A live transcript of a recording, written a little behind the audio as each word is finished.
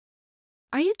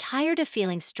Are you tired of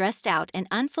feeling stressed out and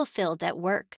unfulfilled at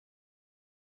work?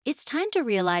 It's time to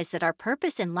realize that our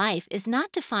purpose in life is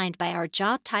not defined by our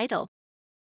job title.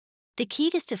 The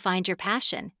key is to find your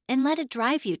passion and let it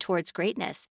drive you towards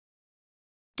greatness.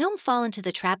 Don't fall into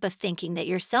the trap of thinking that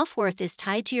your self-worth is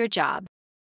tied to your job.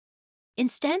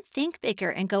 Instead, think bigger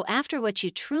and go after what you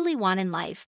truly want in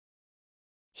life.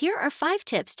 Here are 5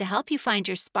 tips to help you find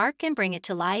your spark and bring it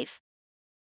to life.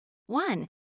 1.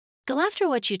 Go after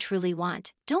what you truly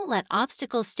want. Don't let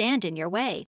obstacles stand in your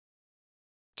way.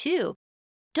 2.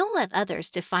 Don't let others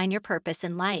define your purpose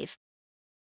in life.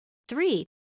 3.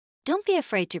 Don't be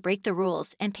afraid to break the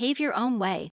rules and pave your own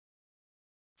way.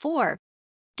 4.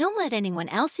 Don't let anyone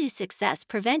else's success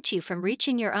prevent you from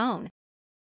reaching your own.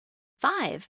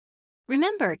 5.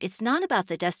 Remember, it's not about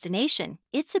the destination,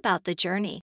 it's about the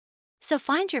journey. So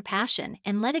find your passion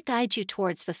and let it guide you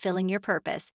towards fulfilling your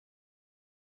purpose.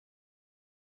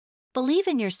 Believe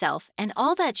in yourself and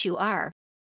all that you are.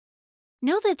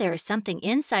 Know that there is something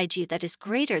inside you that is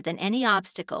greater than any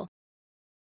obstacle.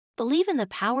 Believe in the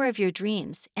power of your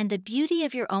dreams and the beauty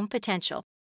of your own potential.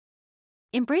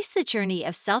 Embrace the journey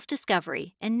of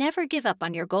self-discovery and never give up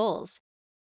on your goals.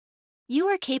 You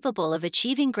are capable of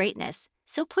achieving greatness,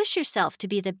 so push yourself to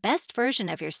be the best version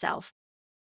of yourself.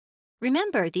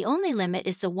 Remember, the only limit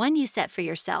is the one you set for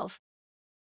yourself.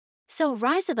 So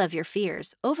rise above your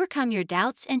fears, overcome your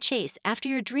doubts, and chase after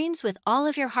your dreams with all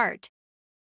of your heart.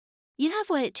 You have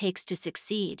what it takes to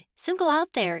succeed, so go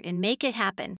out there and make it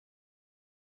happen.